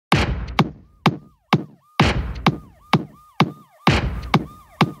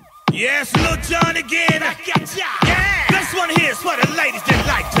Yes, Lil Jon again. Yeah. This one here is for the ladies that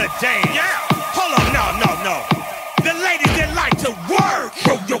like to dance. Yeah. Hold on, no. The ladies that like to work.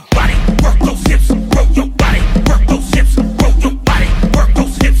 Roll your body, work those hips. Roll your body, work those hips. Roll your body, work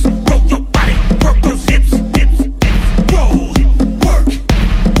those hips. Roll your body, work those hips. Roll, work,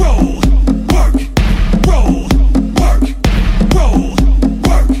 roll, work, roll, work, roll,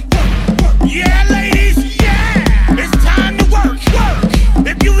 work. Yeah, ladies, yeah. It's time to work.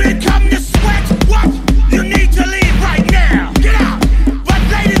 If you didn't come to sweat, what? You need to leave right now. Get out. But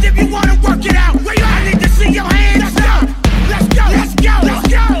ladies, if you want to work it out, I need to see your hands up. Let's go.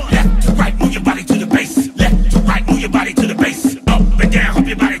 Left to right, move your body to the bass. Left to right, move your body to the bass. Up and down, hump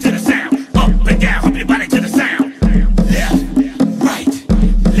your body to the sound. Up and down, hump your body to the sound. Left, right,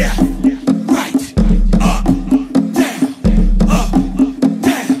 up,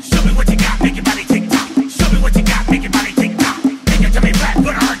 down. Show me what you got, make your body tick tock. Show me what you got, make your body tick tock. Make your tummy flat, put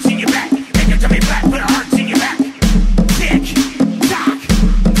a heart in your back. Make your tummy flat, put a heart in your back. Tick tock,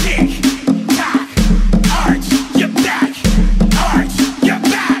 arch your back, arch your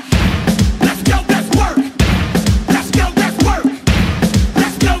back. Let's go, let's work. Let's go, let's work.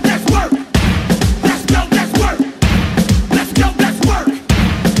 Let's go, let's work. Let's go, let's work. Let's go, let's work.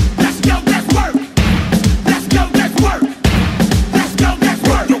 Let's go, let's work. Let's go, let's work. Let's go, let's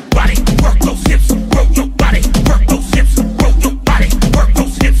work. Your body, work those hips. Roll your body, work those hips. Roll your body, work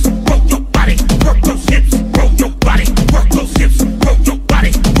those hips. Roll your body, work those hips. Roll your body, work those hips. Roll your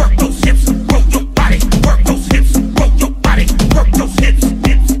body, work those hips. Roll your body, work those hips. Roll your body, work those hips.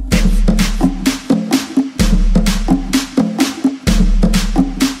 Roll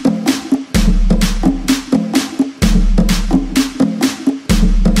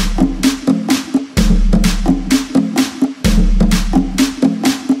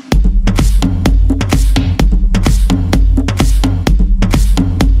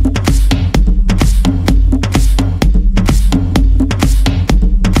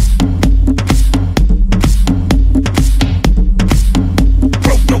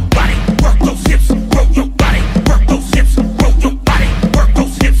your body, work those hips. Roll your body, work those hips. Roll your body, work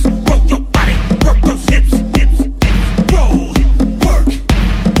those hips. Roll your body, work those hips. Roll, work,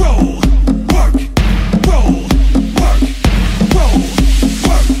 roll, work, roll, work, roll,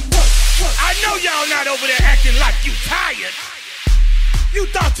 work. I know y'all not over there acting like you tired. You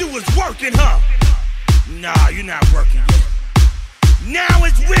thought you was working, huh? Nah, you're not working yet. Now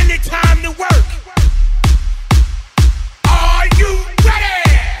it's really time to work. Are you